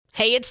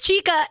Hey, it's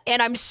Chica, and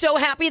I'm so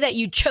happy that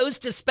you chose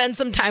to spend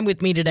some time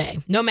with me today.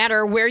 No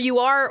matter where you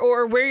are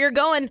or where you're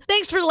going,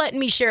 thanks for letting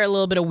me share a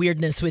little bit of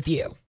weirdness with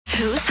you.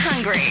 Who's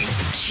hungry?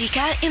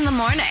 Chica in the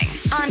morning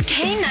on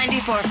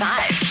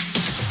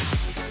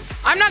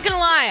K94.5. I'm not going to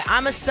lie,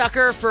 I'm a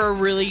sucker for a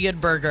really good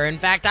burger. In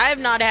fact, I have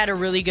not had a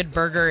really good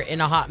burger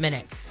in a hot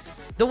minute.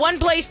 The one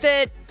place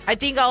that I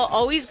think I'll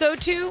always go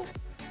to,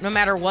 no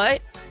matter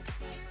what,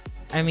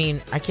 I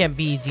mean, I can't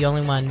be the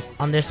only one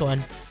on this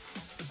one.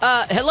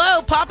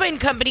 Hello, Papa and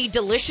Company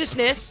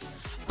Deliciousness.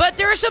 But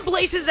there are some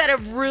places that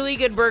have really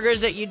good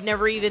burgers that you'd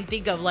never even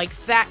think of, like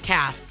Fat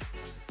Calf.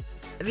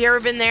 Have you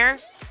ever been there?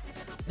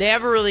 They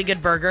have a really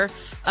good burger.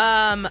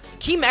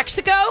 Key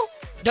Mexico?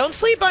 Don't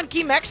sleep on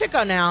Key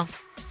Mexico now.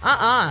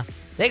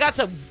 They got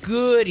some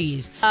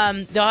goodies.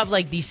 They'll have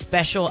like these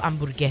special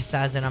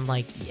hamburguesas, and I'm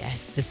like,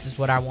 yes, this is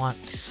what I want.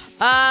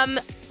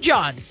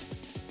 John's.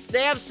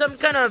 They have some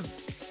kind of,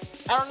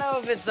 I don't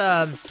know if it's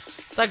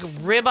like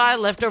ribeye,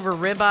 leftover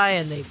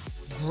ribeye, and they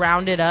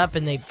ground it up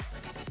and they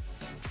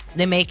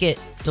make it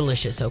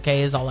delicious,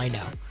 okay, is all I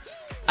know.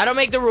 I don't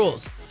make the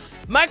rules.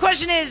 My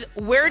question is,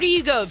 where do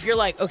you go if you're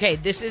like, okay,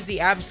 this is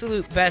the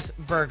absolute best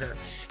burger?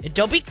 And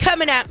don't be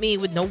coming at me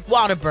with no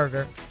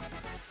Whataburger.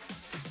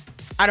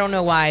 I don't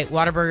know why.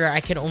 Whataburger, I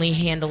can only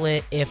handle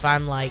it if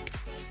I'm like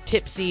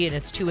tipsy and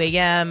it's 2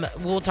 a.m.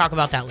 We'll talk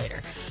about that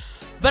later.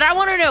 But I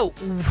want to know,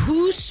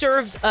 who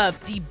serves up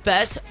the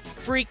best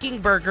freaking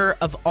burger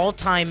of all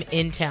time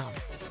in town?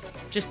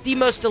 Just the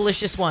most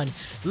delicious one.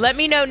 Let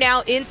me know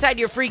now inside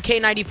your free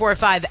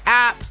K94.5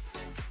 app.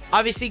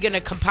 Obviously going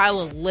to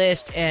compile a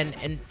list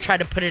and try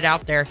to put it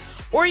out there.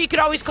 Or you could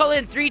always call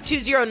in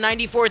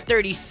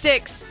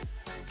 320-9436.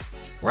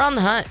 We're on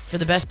the hunt for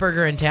the best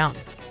burger in town.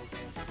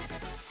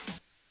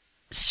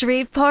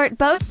 Shreveport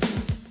Boat.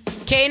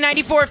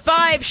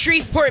 K94.5,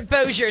 Shreveport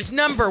Bossier's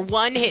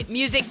 #1 hit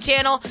music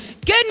channel.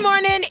 Good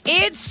morning,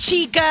 it's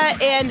Chica,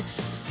 and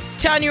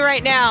telling you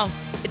right now,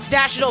 it's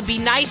National Be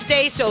Nice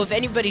Day, so if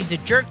anybody's a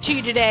jerk to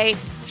you today,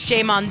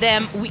 shame on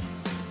them.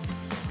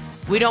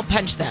 We don't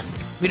punch them.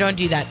 We don't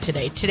do that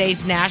today.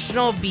 Today's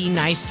National Be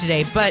Nice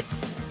Today, but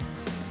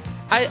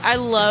I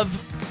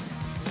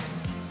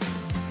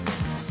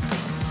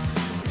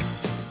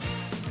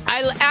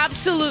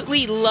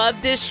absolutely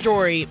love this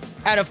story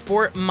out of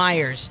Fort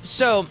Myers.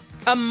 So,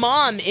 a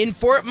mom in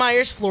Fort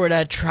Myers,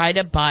 Florida, tried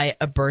to buy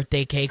a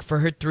birthday cake for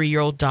her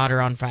 3-year-old daughter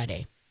on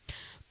Friday.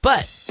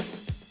 But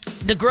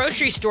the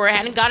grocery store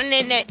hadn't gotten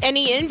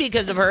any in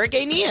because of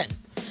Hurricane Ian.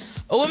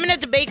 A woman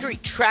at the bakery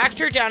tracked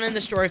her down in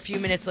the store a few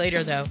minutes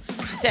later, though.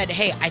 She said,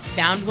 hey, I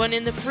found one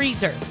in the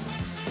freezer.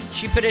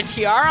 She put a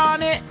tiara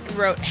on it and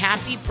wrote,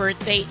 happy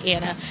birthday,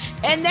 Anna.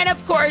 And then,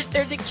 of course,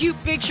 there's a cute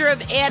picture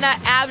of Anna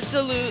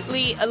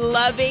absolutely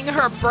loving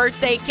her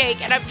birthday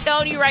cake. And I'm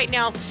telling you right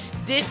now,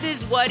 this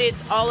is what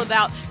it's all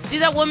about.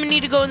 Did that woman need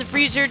to go in the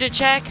freezer to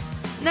check?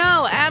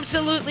 No,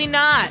 absolutely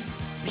not.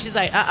 She's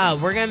like,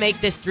 we're going to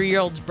make this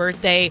 3-year-old's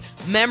birthday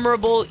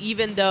memorable,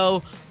 even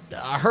though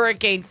a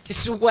hurricane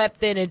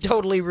swept in and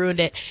totally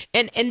ruined it.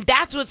 And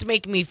that's what's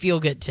making me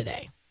feel good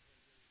today.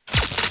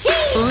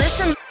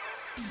 Listen.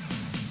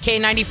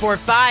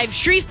 K94.5,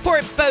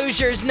 Shreveport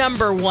Bossier's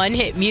 #1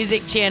 hit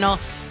music channel.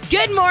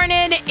 Good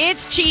morning,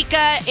 it's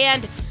Chica,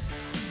 and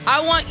I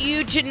want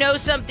you to know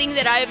something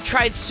that I have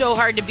tried so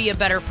hard to be a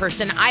better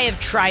person. I have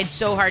tried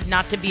so hard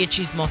not to be a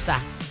chismosa.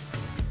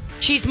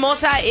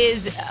 Chismosa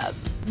is,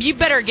 you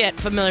better get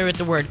familiar with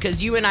the word,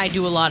 because you and I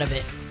do a lot of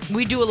it.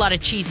 We do a lot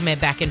of chisme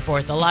back and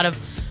forth, a lot of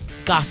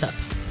gossip.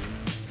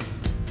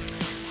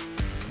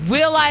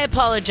 Will I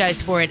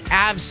apologize for it?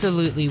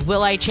 Absolutely.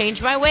 Will I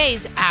change my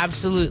ways?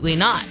 Absolutely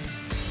not.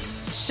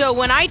 So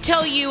when I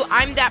tell you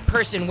I'm that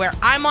person where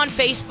I'm on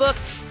Facebook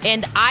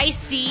and I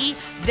see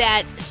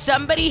that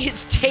somebody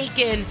has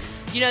taken,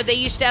 they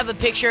used to have a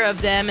picture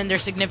of them and their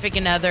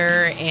significant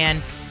other,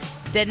 and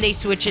then they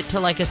switch it to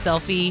like a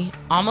selfie,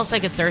 almost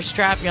like a thirst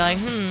trap. You're like,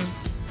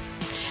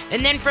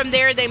 And then from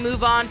there, they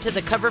move on to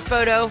the cover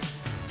photo,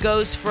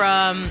 goes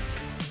from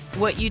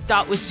what you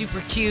thought was super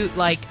cute,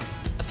 like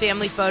a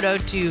family photo,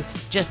 to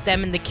just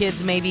them and the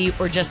kids maybe,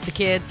 or just the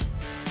kids.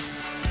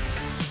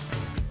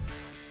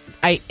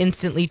 I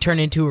instantly turn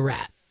into a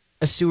rat,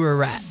 a sewer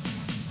rat.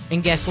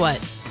 And guess what?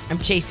 I'm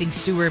chasing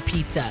sewer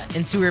pizza,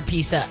 and sewer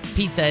pizza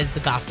is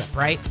the gossip,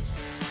 right?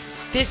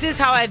 This is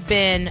how I've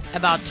been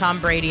about Tom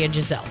Brady and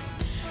Gisele.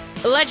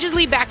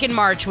 Allegedly back in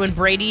March, when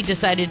Brady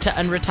decided to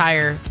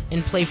unretire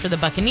and play for the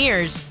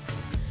Buccaneers,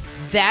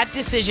 that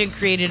decision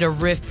created a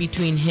rift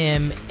between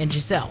him and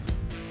Gisele.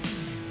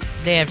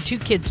 They have 2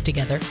 kids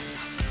together.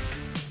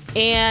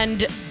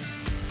 And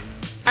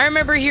I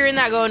remember hearing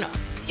that going,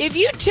 if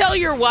you tell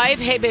your wife,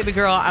 hey, baby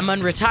girl, I'm going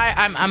to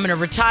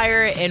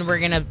retire, and we're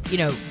going to,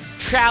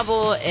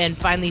 travel and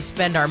finally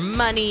spend our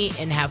money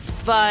and have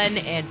fun,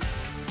 and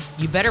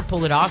you better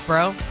pull it off,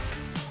 bro.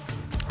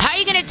 How are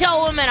you going to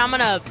tell a woman I'm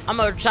going to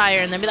retire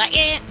and then be like,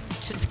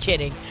 just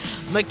kidding.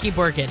 I'm going to keep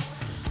working.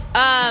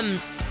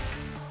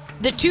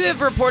 The 2 have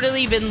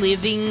reportedly been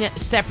living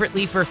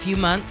separately for a few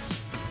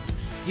months.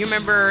 You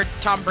remember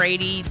Tom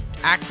Brady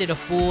acted a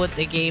fool at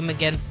the game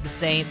against the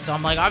Saints. So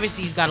I'm like,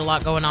 obviously he's got a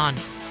lot going on.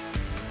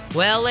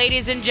 Well,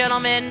 ladies and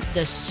gentlemen,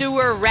 the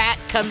sewer rat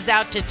comes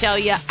out to tell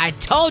you, I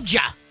told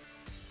ya.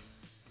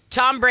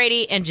 Tom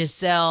Brady and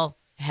Giselle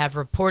have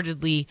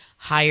reportedly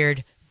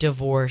hired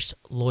divorce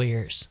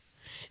lawyers.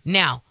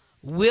 Now,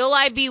 will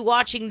I be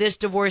watching this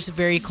divorce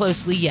very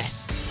closely?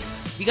 Yes.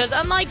 Because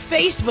unlike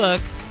Facebook,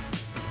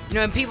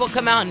 when people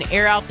come out and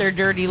air out their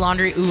dirty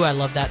laundry, ooh, I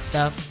love that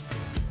stuff.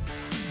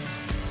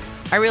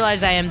 I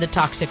realize I am the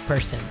toxic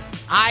person.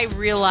 I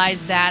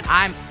realize that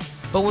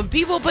but when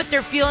people put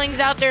their feelings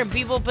out there and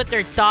people put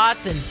their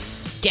thoughts, and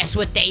guess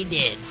what they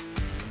did?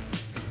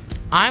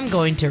 I'm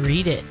going to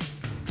read it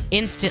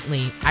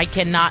instantly. I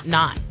cannot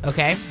not,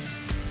 okay?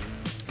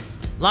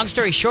 Long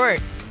story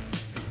short,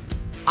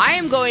 I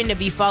am going to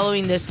be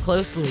following this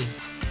closely.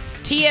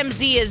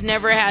 TMZ has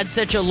never had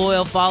such a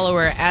loyal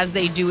follower as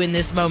they do in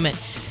this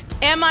moment.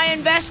 Am I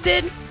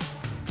invested?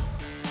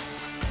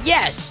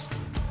 Yes.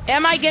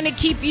 Am I going to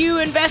keep you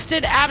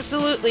invested?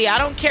 Absolutely. I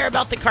don't care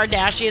about the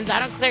Kardashians. I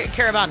don't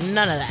care about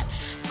none of that.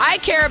 I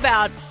care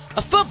about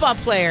a football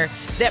player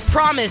that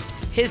promised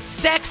his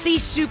sexy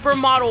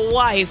supermodel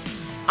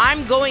wife,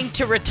 I'm going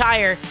to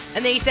retire.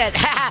 And then he said,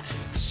 ha,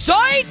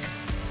 psych!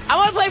 I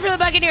want to play for the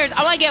Buccaneers.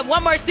 I want to get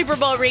one more Super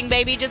Bowl ring,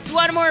 baby. Just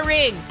one more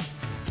ring.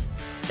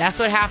 That's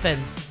what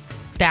happens.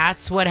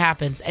 That's what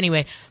happens.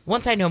 Anyway,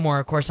 once I know more,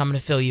 of course, I'm going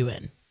to fill you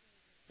in.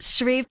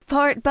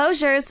 Shreveport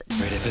Bossier's.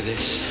 Ready for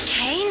this?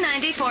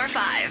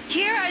 K94.5.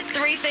 Here are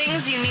 3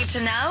 things you need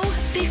to know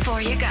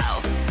before you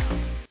go.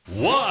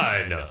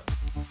 1.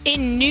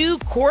 In new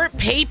court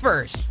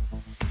papers,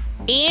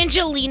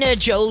 Angelina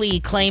Jolie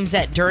claims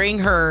that during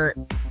her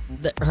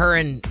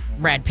and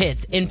Brad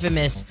Pitt's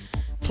infamous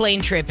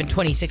plane trip in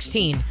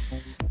 2016,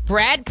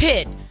 Brad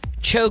Pitt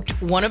choked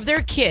one of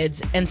their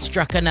kids and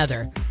struck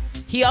another.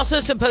 He also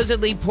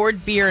supposedly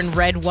poured beer and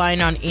red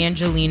wine on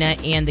Angelina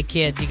and the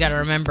kids. You got to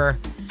remember,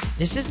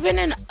 this has been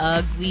an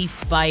ugly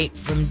fight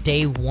from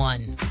day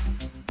one.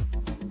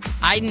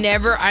 I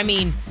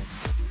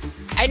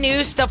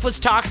knew stuff was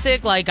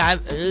toxic,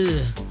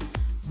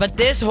 but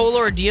this whole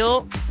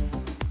ordeal.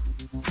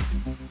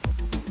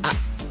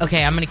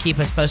 Okay, I'm going to keep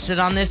us posted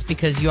on this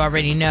because you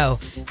already know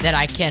that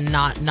I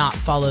cannot not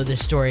follow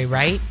this story,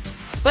 right?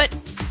 But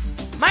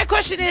my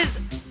question is,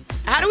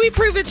 how do we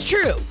prove it's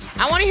true?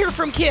 I want to hear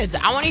from kids.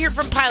 I want to hear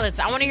from pilots.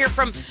 I want to hear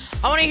from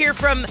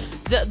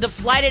the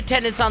flight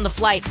attendants on the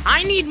flight.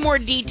 I need more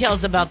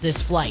details about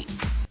this flight.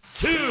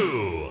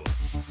 2.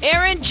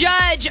 Aaron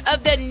Judge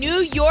of the New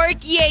York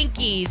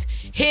Yankees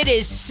hit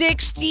his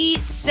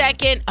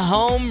 62nd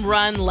home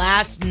run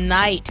last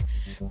night,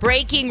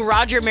 breaking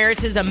Roger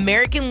Maris's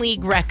American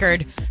League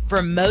record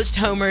for most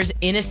homers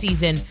in a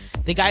season.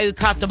 The guy who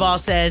caught the ball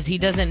says he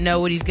doesn't know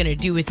what he's going to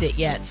do with it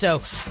yet.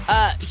 So,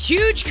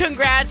 huge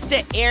congrats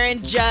to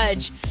Aaron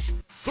Judge.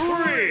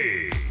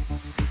 3.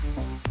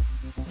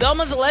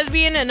 Velma's a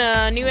lesbian in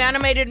a new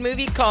animated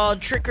movie called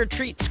Trick or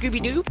Treat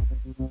Scooby-Doo.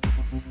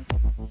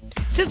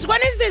 Since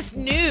when is this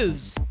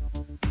news?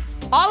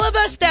 All of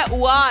us that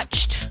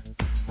watched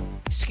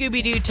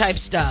Scooby-Doo type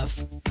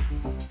stuff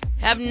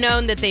have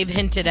known that they've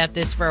hinted at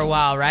this for a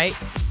while, right?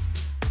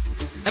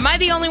 Am I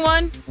the only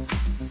one?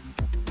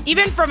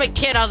 Even from a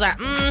kid, I was like,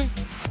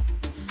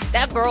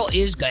 that girl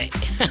is gay.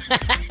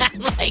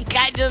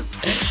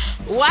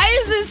 Why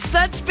is this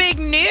such big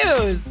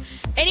news?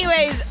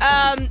 Anyways,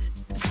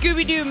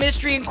 Scooby-Doo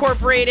Mystery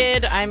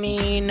Incorporated,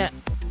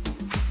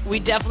 we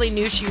definitely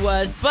knew she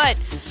was, but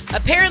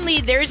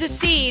apparently there's a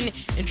scene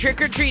in Trick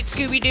or Treat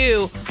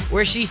Scooby-Doo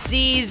where she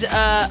sees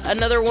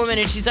another woman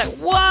and she's like,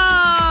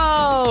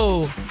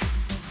 whoa!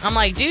 I'm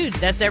like, dude,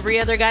 that's every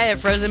other guy at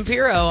Frozen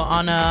Puro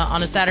on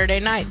a Saturday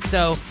night.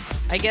 So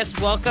I guess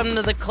welcome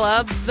to the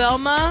club,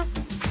 Velma.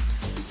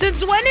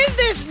 Since when is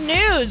this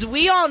news?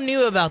 We all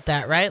knew about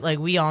that, right?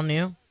 We all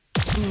knew.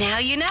 Now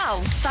you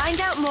know. Find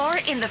out more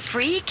in the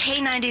free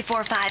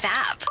K94.5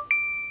 app.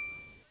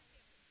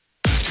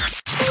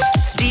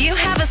 Do you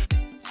have a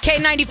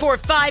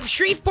K94.5,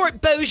 Shreveport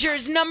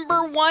Bossier's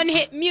 #1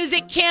 hit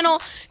music channel.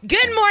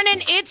 Good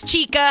morning, it's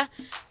Chica.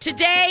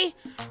 Today,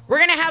 we're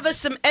going to have us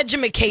some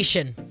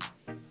edumacation.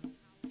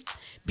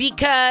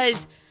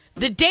 Because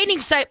the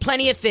dating site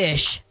Plenty of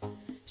Fish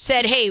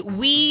said, hey,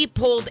 we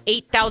pulled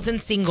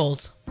 8,000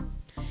 singles.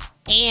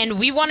 And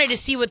we wanted to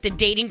see what the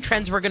dating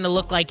trends were going to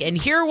look like. And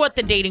here are what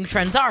the dating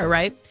trends are,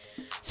 right?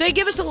 So they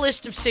give us a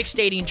list of 6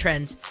 dating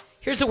trends.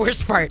 Here's the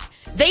worst part.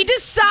 They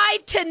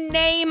decide to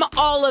name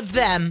all of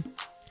them.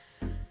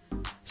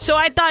 So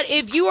I thought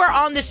if you are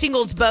on the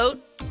singles boat,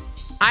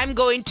 I'm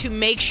going to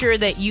make sure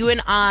that you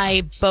and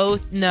I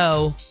both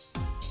know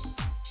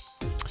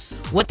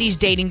what these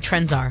dating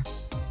trends are.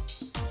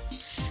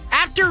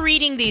 After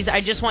reading these, I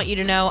just want you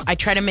to know I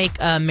try to make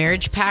a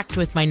marriage pact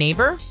with my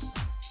neighbor.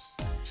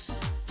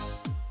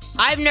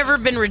 I've never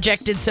been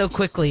rejected so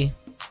quickly.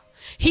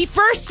 He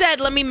first said,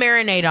 let me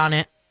marinate on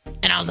it.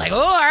 And I was like, oh,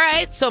 all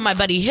right. So my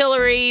buddy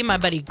Hillary, my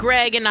buddy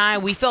Greg, and I,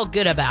 we felt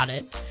good about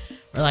it.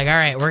 We're like, all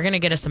right, we're going to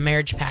get us a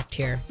marriage pact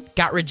here.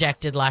 Got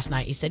rejected last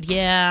night. He said,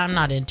 yeah, I'm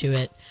not into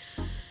it.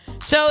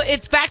 So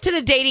it's back to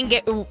the dating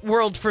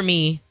world for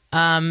me.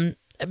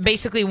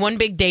 Basically one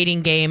big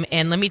dating game.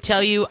 And let me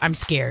tell you, I'm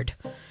scared.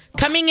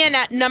 Coming in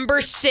at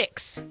number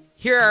 6,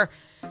 here are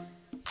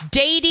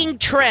dating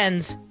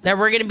trends that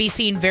we're going to be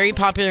seeing very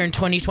popular in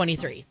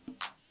 2023.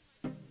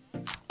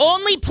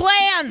 Only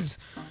plans.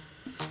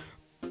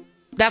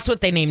 That's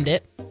what they named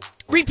it.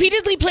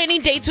 Repeatedly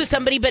planning dates with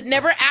somebody but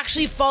never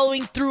actually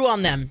following through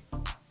on them.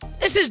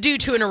 This is due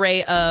to an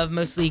array of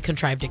mostly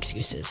contrived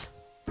excuses.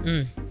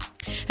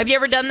 Have you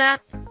ever done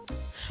that?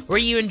 Where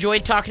you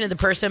enjoyed talking to the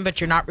person but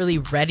you're not really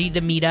ready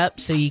to meet up,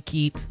 so you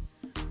keep,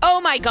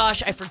 oh my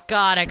gosh, I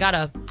forgot, I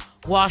gotta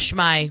wash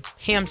my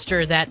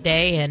hamster that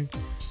day and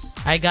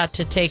I got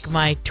to take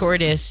my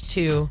tortoise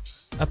to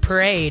a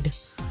parade.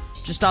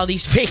 Just all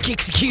these fake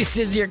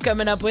excuses you're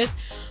coming up with.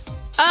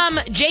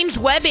 James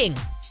Webbing.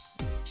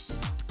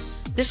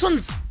 This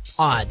one's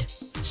odd.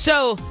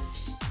 So,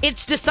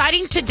 it's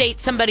deciding to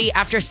date somebody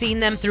after seeing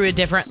them through a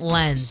different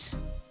lens.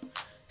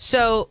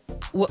 So,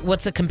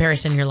 what's the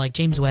comparison? You're like,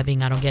 James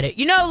Webbing, I don't get it.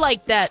 You know,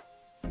 like that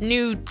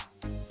new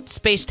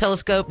space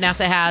telescope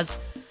NASA has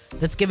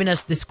that's giving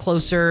us this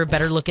closer,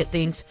 better look at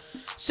things.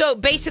 So,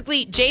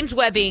 basically, James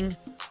Webbing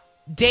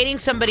dating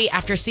somebody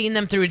after seeing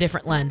them through a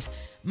different lens.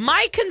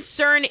 My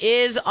concern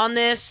is on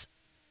this,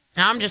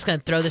 and I'm just going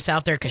to throw this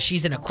out there because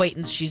she's an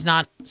acquaintance. She's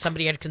not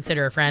somebody I'd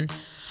consider a friend.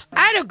 I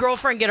had a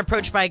girlfriend get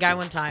approached by a guy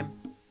one time.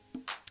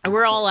 And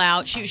we're all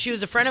out. She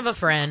was a friend of a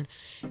friend.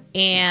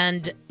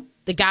 And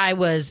the guy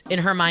was, in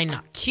her mind,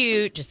 not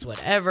cute, just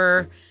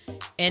whatever.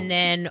 And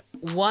then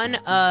one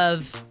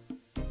of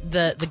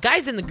the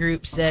guys in the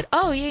group said,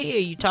 oh, yeah,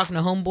 you talking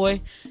to homeboy?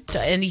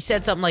 And he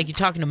said something like, you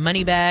talking to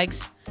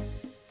Moneybags?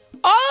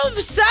 All of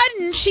a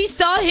sudden, she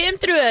saw him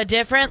through a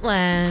different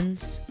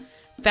lens.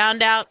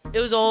 Found out it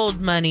was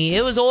old money.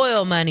 It was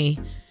oil money.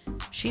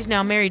 She's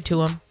now married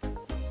to him.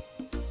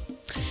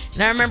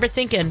 And I remember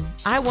thinking,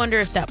 I wonder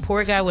if that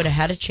poor guy would have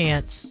had a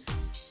chance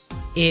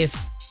if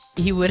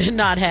he would have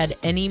not had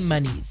any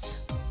monies.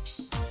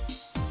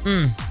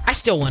 I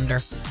still wonder.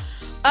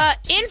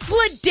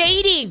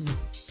 Infladating.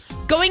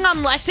 Going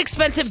on less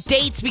expensive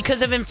dates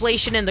because of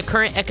inflation in the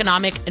current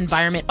economic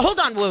environment.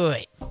 Hold on,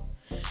 wait.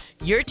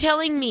 You're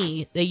telling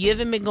me that you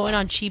haven't been going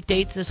on cheap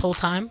dates this whole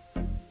time?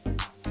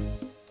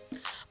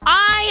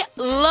 I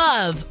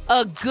love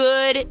a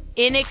good,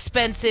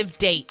 inexpensive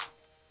date.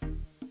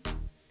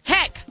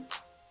 Heck,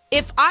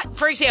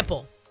 for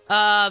example,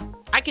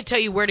 I could tell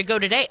you where to go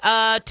today.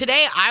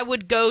 Today, I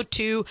would go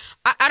to,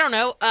 I don't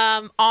know,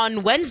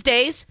 on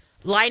Wednesdays,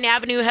 Line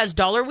Avenue has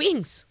dollar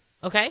wings,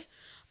 okay?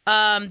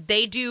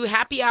 They do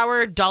happy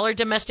hour dollar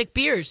domestic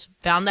beers.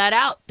 Found that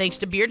out, thanks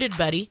to Bearded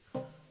Buddy.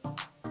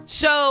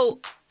 So,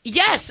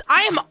 yes,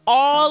 I am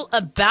all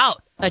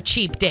about a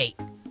cheap date.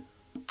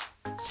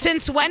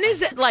 Since when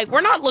is it, like,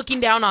 we're not looking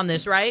down on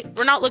this, right?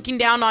 We're not looking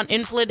down on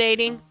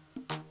infladating.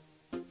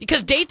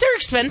 Because dates are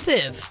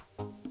expensive.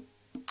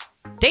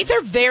 Dates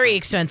are very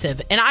expensive.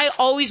 And I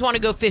always want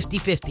to go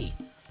 50-50.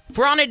 If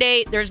we're on a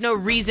date, there's no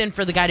reason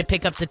for the guy to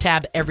pick up the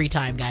tab every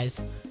time, guys.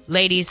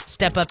 Ladies,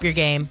 step up your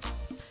game.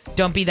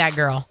 Don't be that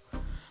girl.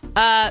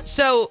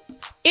 So,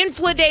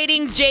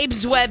 infladating,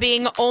 James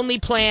Webbing, only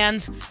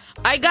plans.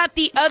 I got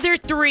the other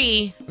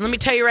 3. Let me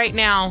tell you right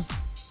now.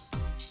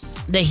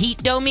 The heat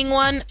doming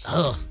one.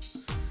 Ugh.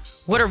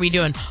 What are we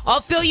doing?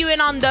 I'll fill you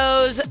in on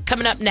those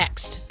coming up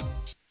next.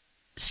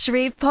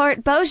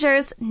 Shreveport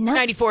Bossier's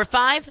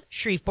 94.5,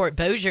 Shreveport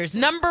Bossier's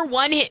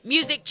 #1 hit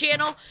music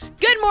channel.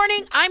 Good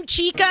morning, I'm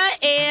Chica,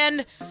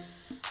 and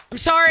I'm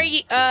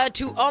sorry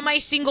to all my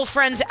single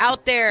friends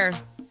out there.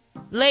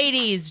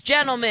 Ladies,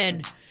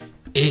 gentlemen,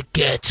 it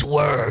gets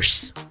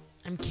worse.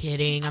 I'm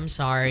kidding, I'm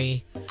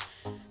sorry.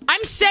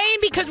 I'm saying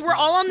because we're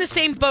all on the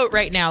same boat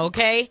right now,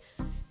 okay?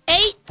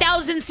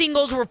 8,000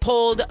 singles were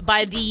polled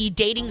by the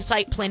dating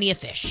site Plenty of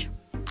Fish.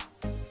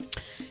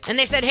 And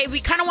they said, hey, we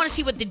kind of want to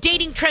see what the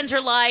dating trends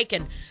are like.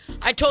 And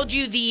I told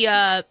you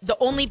the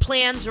only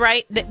plans,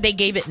 right? They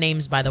gave it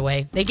names, by the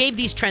way. They gave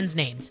these trends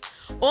names.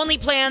 Only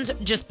plans,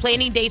 just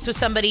planning dates with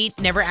somebody,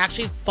 never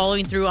actually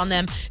following through on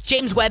them.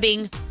 James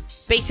Webbing,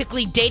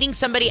 basically dating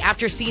somebody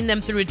after seeing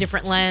them through a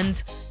different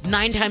lens.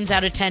 9 times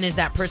out of 10 is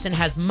that person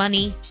has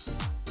money.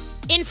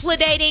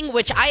 Infladating,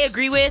 which I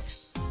agree with.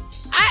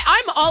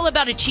 I'm all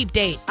about a cheap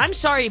date. I'm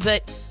sorry,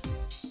 but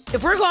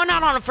if we're going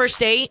out on a first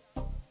date,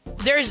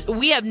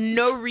 we have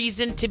no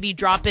reason to be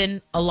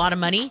dropping a lot of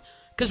money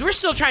because we're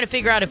still trying to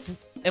figure out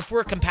if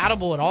we're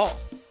compatible at all.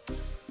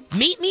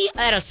 Meet me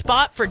at a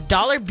spot for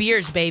dollar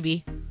beers,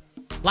 baby.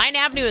 Line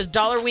Avenue has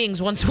dollar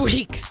wings once a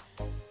week.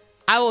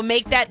 I will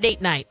make that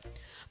date night.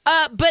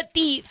 But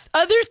the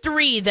other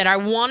 3 that I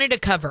wanted to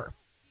cover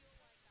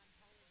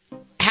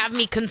have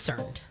me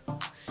concerned.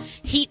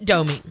 Heat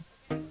doming.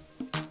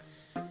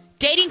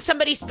 Dating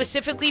somebody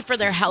specifically for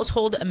their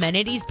household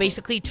amenities,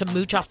 basically to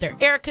mooch off their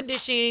air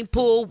conditioning,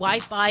 pool,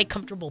 Wi-Fi,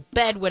 comfortable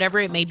bed, whatever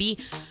it may be.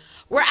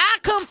 Where I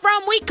come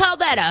from, we call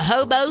that a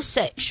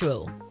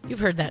hobosexual.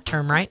 You've heard that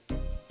term, right?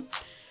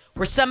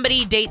 Where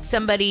somebody dates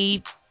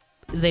somebody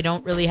is they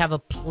don't really have a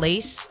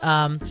place.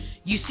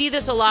 You see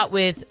this a lot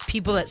with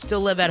people that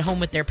still live at home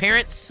with their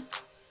parents.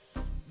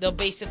 They'll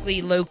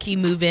basically low-key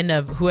move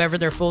into whoever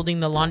they're folding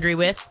the laundry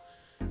with.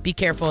 Be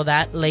careful of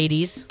that,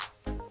 ladies.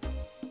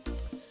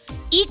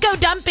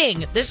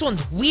 Eco-dumping. This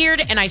one's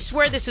weird, and I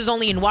swear this is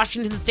only in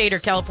Washington State or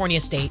California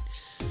State.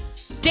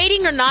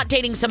 Dating or not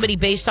dating somebody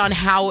based on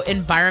how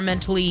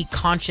environmentally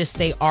conscious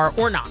they are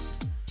or not.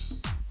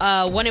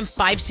 1 in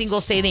 5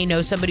 singles say they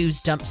know somebody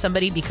who's dumped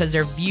somebody because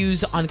their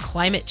views on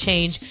climate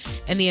change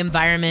and the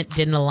environment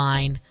didn't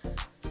align.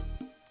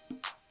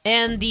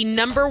 And the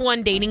number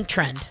one dating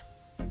trend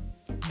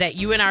that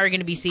you and I are going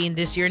to be seeing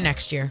this year,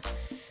 next year,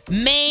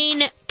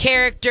 main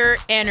character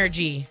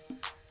energy.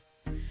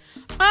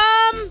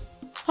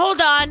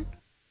 Hold on.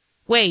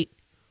 Wait,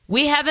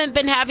 we haven't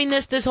been having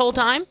this whole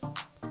time?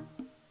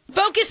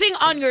 Focusing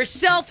on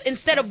yourself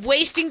instead of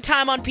wasting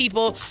time on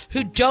people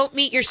who don't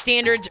meet your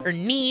standards or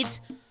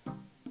needs.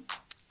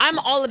 I'm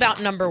all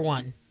about number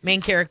one,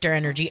 main character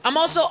energy. I'm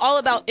also all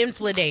about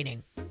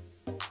inflating.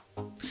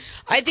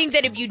 I think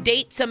that if you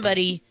date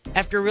somebody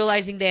after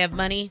realizing they have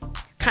money,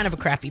 kind of a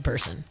crappy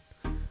person.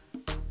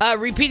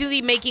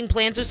 Repeatedly making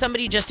plans with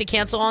somebody just to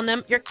cancel on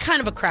them, you're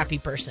kind of a crappy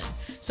person.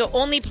 So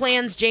only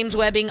plans, James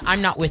Webbing,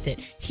 I'm not with it.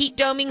 Heat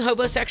doming,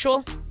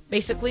 homosexual,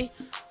 basically,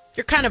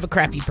 you're kind of a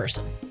crappy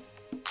person.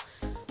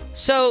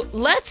 So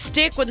let's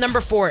stick with number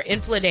 4,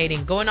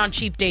 inflating, going on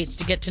cheap dates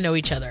to get to know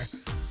each other.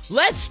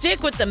 Let's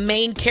stick with the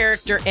main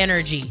character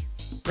energy,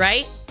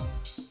 right?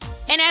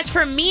 And as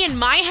for me and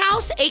my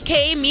house,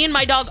 aka me and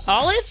my dog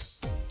Olive,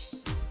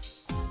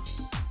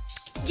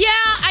 yeah,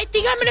 I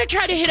think I'm going to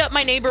try to hit up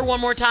my neighbor one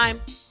more time.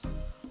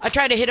 I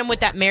tried to hit him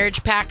with that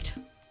marriage pact.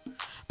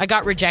 I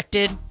got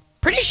rejected.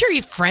 Pretty sure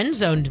he friend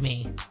zoned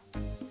me.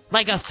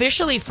 Like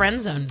officially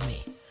friend zoned me.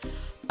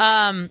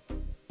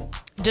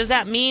 Does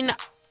that mean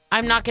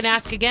I'm not going to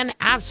ask again?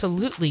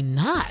 Absolutely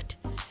not.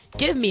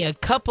 Give me a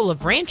couple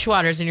of ranch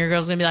waters and your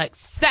girl's going to be like,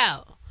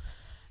 so,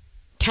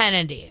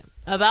 Kennedy,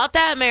 about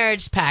that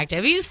marriage pact,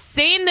 have you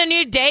seen the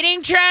new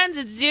dating trends?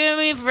 It's doing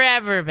me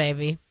forever,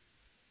 baby.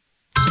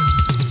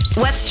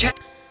 What's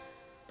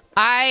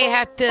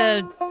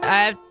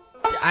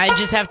I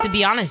just have to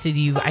be honest with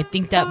you. I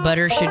think that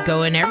butter should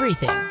go in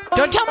everything.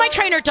 Don't tell my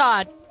trainer,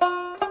 Todd.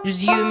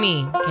 Just you and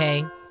me,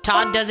 okay?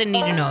 Todd doesn't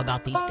need to know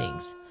about these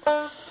things.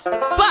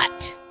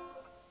 But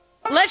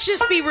let's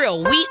just be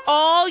real. We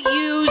all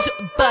use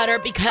butter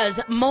because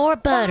more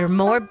butter,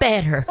 more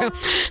better.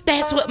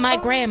 That's what my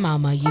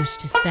grandmama used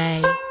to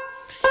say.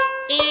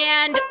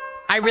 And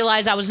I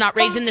realized I was not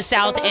raised in the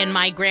South and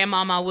my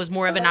grandmama was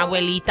more of an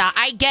abuelita.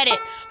 I get it.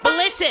 But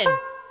listen,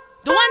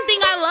 the one thing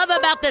I love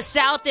about the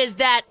South is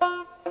that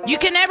you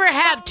can never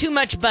have too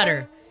much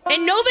butter.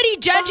 And nobody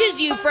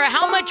judges you for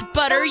how much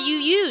butter you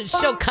use.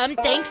 So come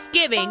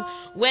Thanksgiving,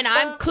 when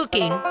I'm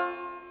cooking,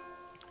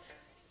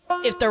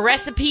 if the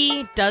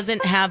recipe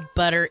doesn't have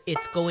butter,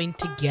 it's going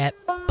to get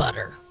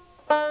butter.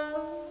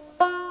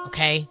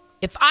 Okay?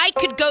 If I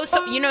could go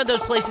you know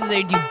those places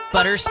they do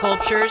butter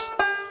sculptures?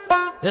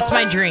 That's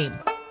my dream.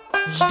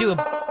 Just do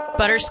a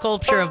butter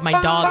sculpture of my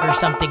dog or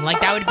something.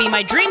 Like that would be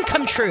my dream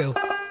come true.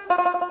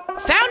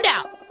 Found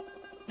out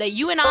that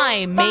you and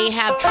I may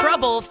have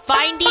trouble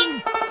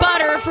finding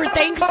butter for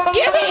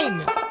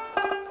Thanksgiving.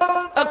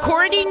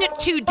 According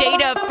to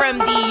data from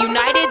the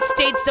United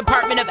States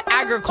Department of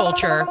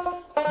Agriculture,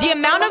 the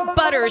amount of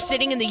butter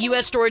sitting in the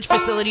U.S. storage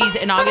facilities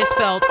in August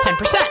fell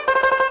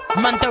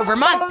 10%, month over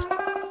month.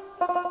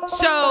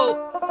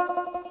 So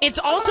it's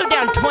also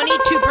down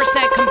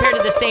 22% compared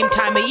to the same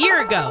time a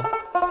year ago.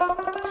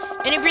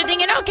 And if you're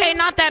thinking, okay,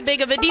 not that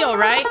big of a deal,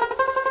 right?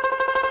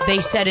 They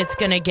said it's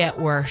going to get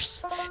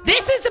worse.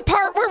 This is the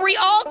part where we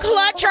all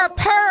clutch our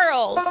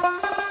pearls.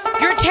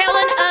 You're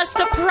telling us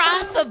the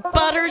price of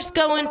butter's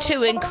going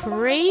to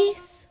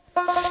increase?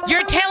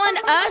 You're telling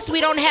us we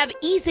don't have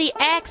easy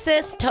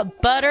access to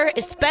butter,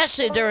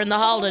 especially during the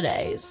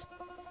holidays.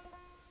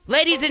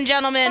 Ladies and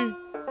gentlemen,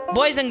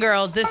 boys and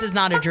girls, this is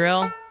not a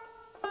drill.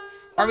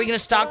 Are we going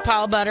to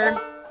stockpile butter?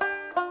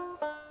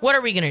 What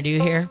are we going to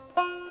do here?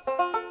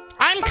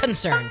 I'm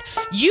concerned.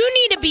 You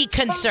need to be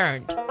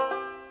concerned.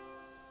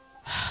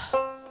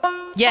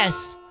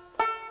 Yes,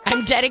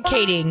 I'm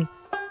dedicating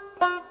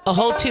a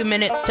whole 2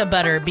 minutes to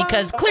butter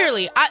because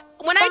clearly,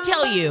 when I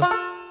tell you,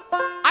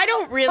 I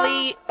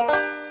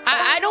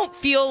don't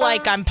feel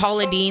like I'm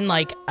Paula Deen,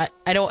 like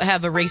I don't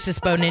have a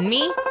racist bone in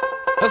me,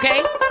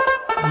 okay?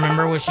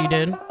 Remember what she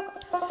did?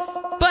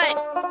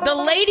 But the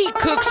lady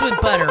cooks with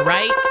butter,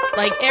 right?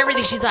 Like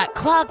everything, she's like,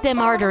 clog them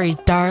arteries,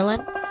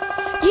 darling.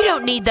 You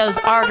don't need those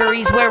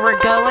arteries where we're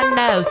going.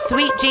 No,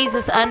 sweet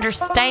Jesus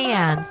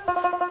understands.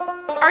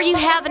 Are you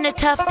having a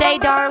tough day,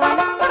 darling?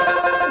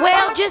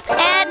 Well, just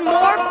add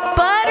more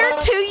butter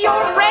to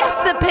your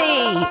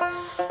recipe.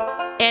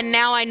 And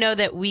now I know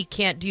that we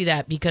can't do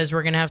that because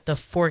we're going to have to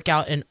fork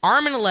out an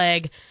arm and a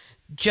leg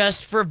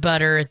just for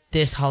butter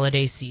this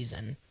holiday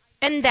season.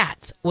 And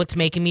that's what's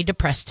making me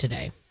depressed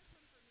today.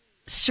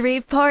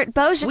 Shreveport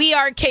Bossier. We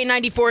are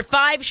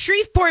K94.5,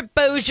 Shreveport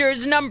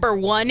Bossier's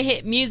 #1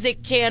 hit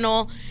music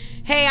channel.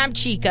 hey, I'm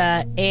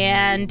Chica,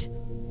 and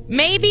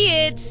maybe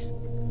it's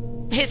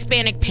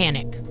Hispanic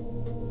panic,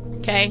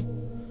 okay?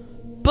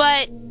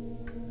 But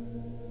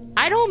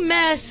I don't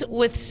mess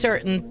with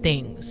certain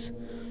things.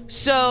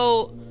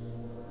 So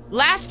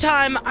last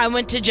time I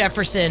went to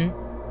Jefferson,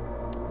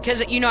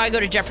 because, I go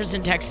to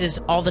Jefferson, Texas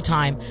all the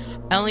time.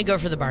 I only go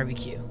for the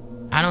barbecue.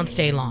 I don't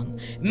stay long.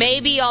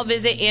 Maybe I'll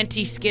visit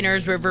Auntie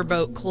Skinner's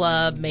Riverboat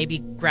Club. Maybe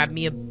grab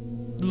me a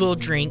little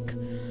drink.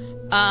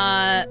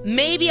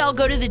 Maybe I'll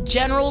go to the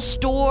general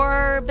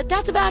store, but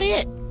that's about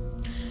it.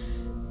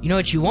 You know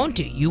what you won't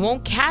do? You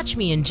won't catch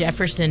me in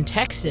Jefferson,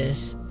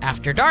 Texas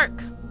after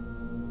dark.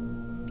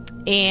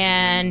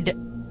 And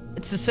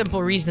it's a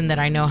simple reason that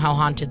I know how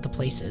haunted the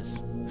place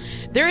is.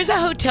 There is a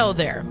hotel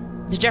there,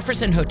 the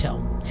Jefferson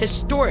Hotel,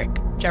 historic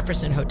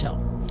Jefferson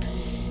Hotel.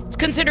 It's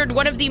considered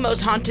one of the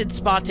most haunted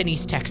spots in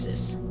East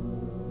Texas.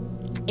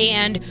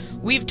 And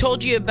we've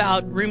told you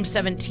about room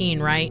 17,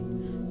 right?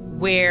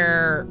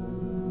 Where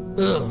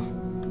the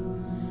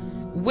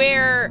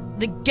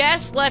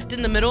guests left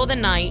in the middle of the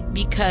night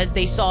because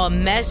they saw a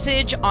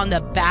message on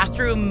the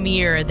bathroom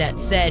mirror that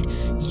said,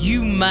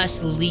 "You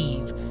must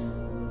leave."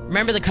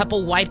 Remember, the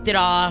couple wiped it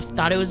off,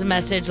 thought it was a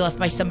message left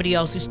by somebody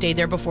else who stayed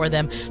there before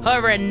them.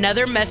 However,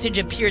 another message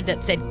appeared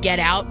that said, "Get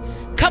out."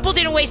 Couple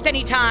didn't waste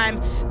any time.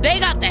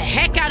 They got the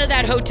heck out of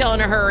that hotel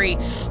in a hurry.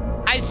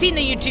 I've seen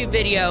the YouTube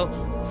video.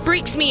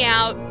 Freaks me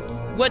out.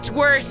 What's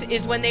worse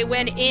is when they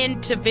went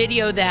in to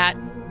video that,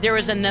 there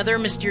was another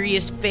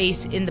mysterious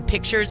face in the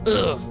pictures.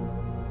 Ugh.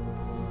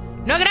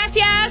 No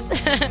gracias.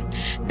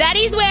 That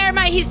is where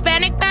my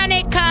Hispanic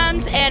panic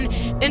comes. And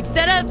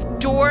instead of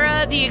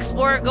Dora the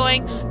Explorer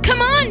going,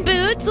 "Come on,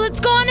 Boots, let's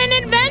go on an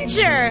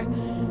adventure,"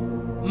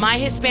 my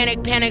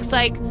Hispanic panic's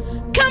like,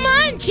 "Come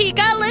on,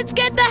 Chica, let's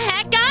get the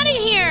heck out of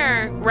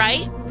here."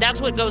 Right? That's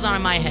what goes on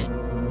in my head.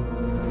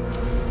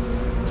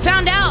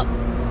 Found out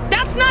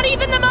that's not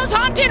even the most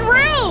haunted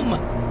room.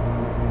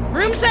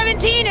 Room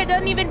 17, it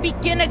doesn't even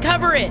begin to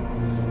cover it.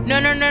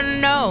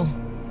 No.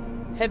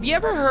 Have you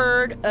ever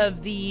heard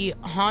of the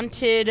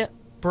haunted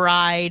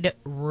bride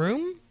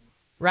room?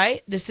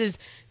 Right? This is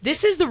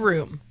the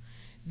room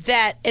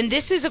that, and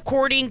this is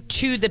according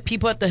to the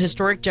people at the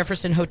historic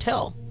Jefferson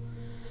Hotel.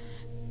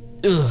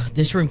 Ugh,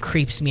 this room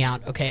creeps me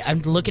out. Okay, I'm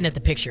looking at the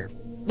picture.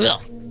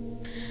 Ugh.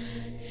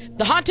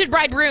 The haunted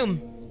bride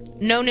room,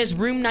 known as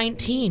room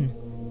 19.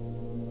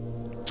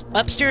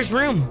 Upstairs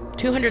room,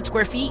 200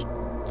 square feet.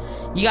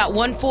 You got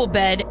one full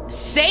bed,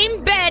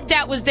 same bed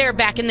that was there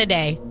back in the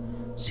day.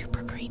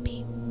 Super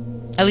creepy.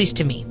 At least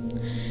to me.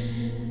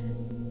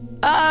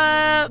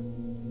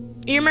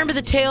 You remember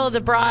the tale of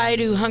the bride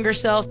who hung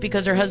herself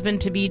because her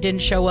husband-to-be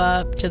didn't show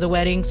up to the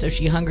wedding, so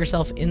she hung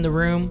herself in the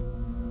room?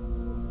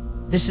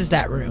 This is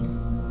that room.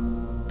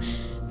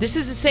 This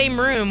is the same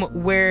room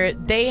where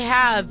they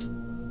have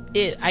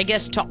it, I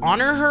guess, to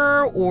honor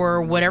her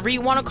or whatever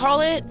you want to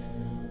call it.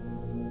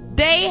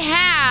 They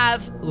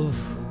have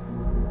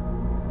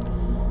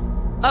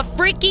a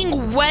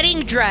freaking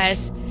wedding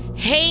dress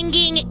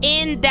hanging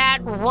in that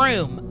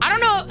room. I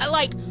don't know,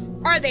 like,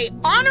 are they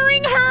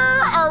honoring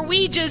her? Are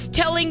we just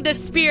telling the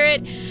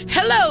spirit,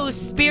 "Hello,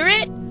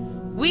 spirit,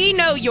 we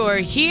know you're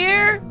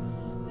here"?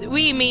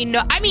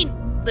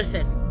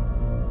 Listen.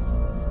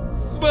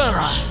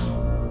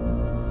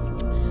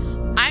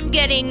 I'm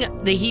getting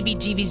the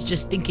heebie-jeebies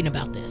just thinking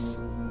about this.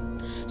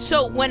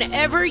 So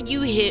whenever you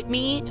hit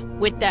me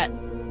with that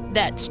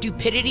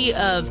stupidity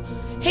of,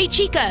 "Hey,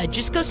 Chica,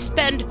 just go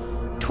spend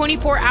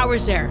 24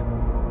 hours there,"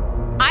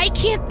 I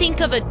can't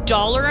think of a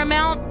dollar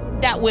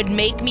amount that would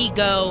make me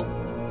go,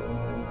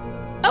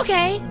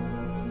 "Okay,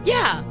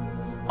 yeah,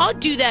 I'll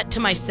do that to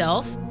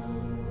myself.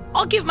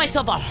 I'll give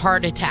myself a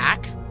heart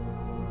attack.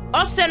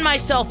 I'll send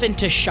myself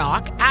into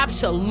shock."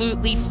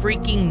 Absolutely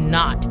freaking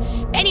not.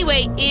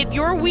 Anyway, if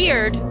you're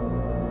weird,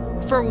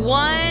 for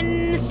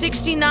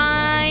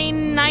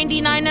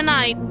 $169.99 a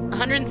night,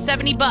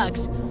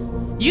 $170,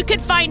 you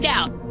could find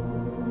out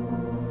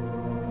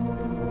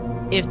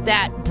if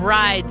that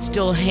bride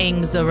still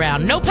hangs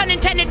around. No pun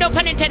intended, no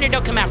pun intended.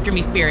 Don't come after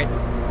me,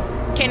 spirits.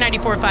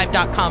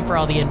 K945.com for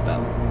all the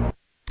info.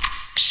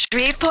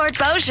 Shreveport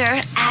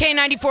Bossier.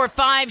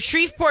 K94.5,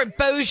 Shreveport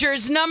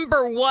Bossier's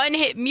 #1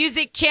 hit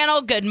music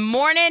channel. Good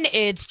morning,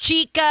 it's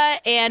Chica,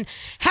 and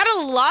had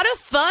a lot of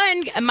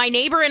fun. My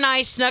neighbor and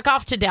I snuck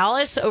off to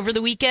Dallas over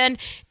the weekend,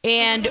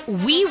 and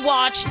we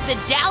watched the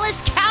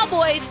Dallas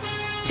Cowboys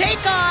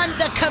take on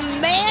the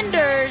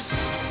Commanders.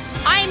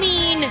 I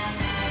mean,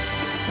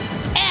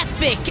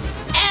 epic.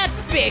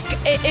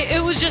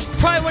 It was just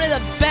probably one of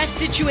the best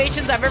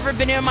situations I've ever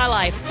been in my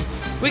life.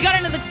 We got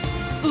into the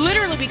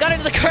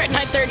car at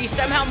 9:30,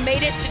 somehow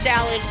made it to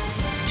Dallas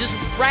just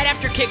right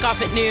after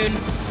kickoff at noon.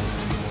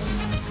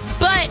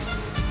 But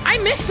I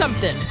missed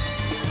something.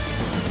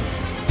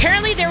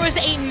 Apparently there was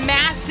a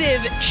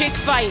massive chick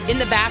fight in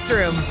the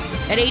bathroom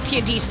at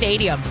AT&T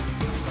Stadium.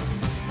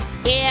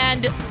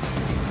 And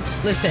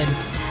listen,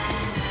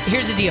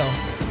 here's the deal.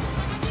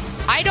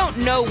 I don't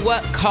know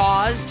what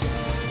caused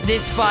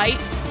this fight,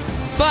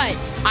 but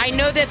I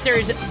know that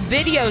there's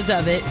videos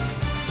of it,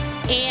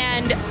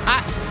 and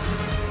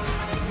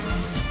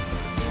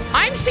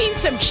I'm seeing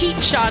some cheap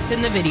shots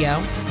in the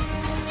video.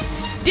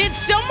 Did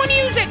someone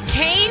use a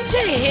cane to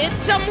hit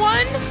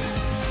someone?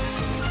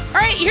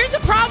 All right, here's a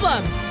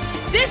problem.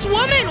 This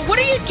woman, what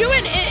are you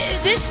doing?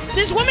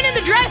 This woman in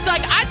the dress,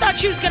 like, I thought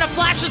she was going to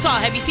flash us all.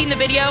 Have you seen the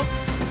video?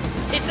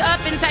 It's up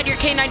inside your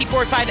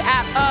K94.5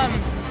 app.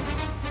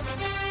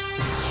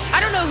 I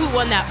don't know who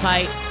won that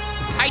fight.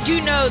 I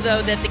do know,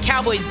 though, that the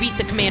Cowboys beat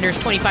the Commanders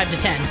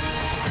 25-10.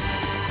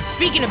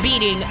 Speaking of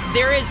beating,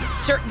 there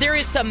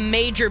is some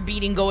major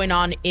beating going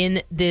on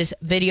in this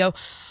video.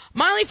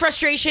 My only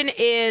frustration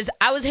is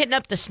I was hitting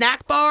up the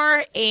snack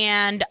bar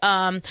and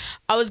I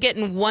was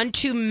getting one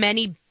too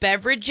many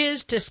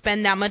beverages to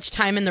spend that much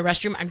time in the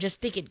restroom. I'm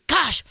just thinking,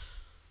 gosh,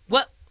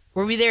 what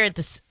were we there at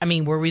this? I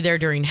mean, were we there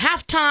during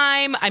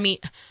halftime? I mean,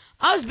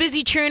 I was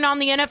busy cheering on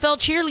the NFL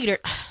cheerleader.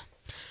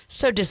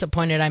 So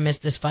disappointed I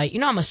missed this fight. You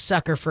know I'm a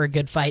sucker for a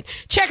good fight.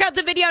 Check out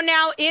the video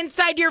now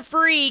inside your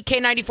free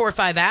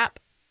K94.5 app.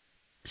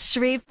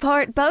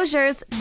 Shreveport Bossier's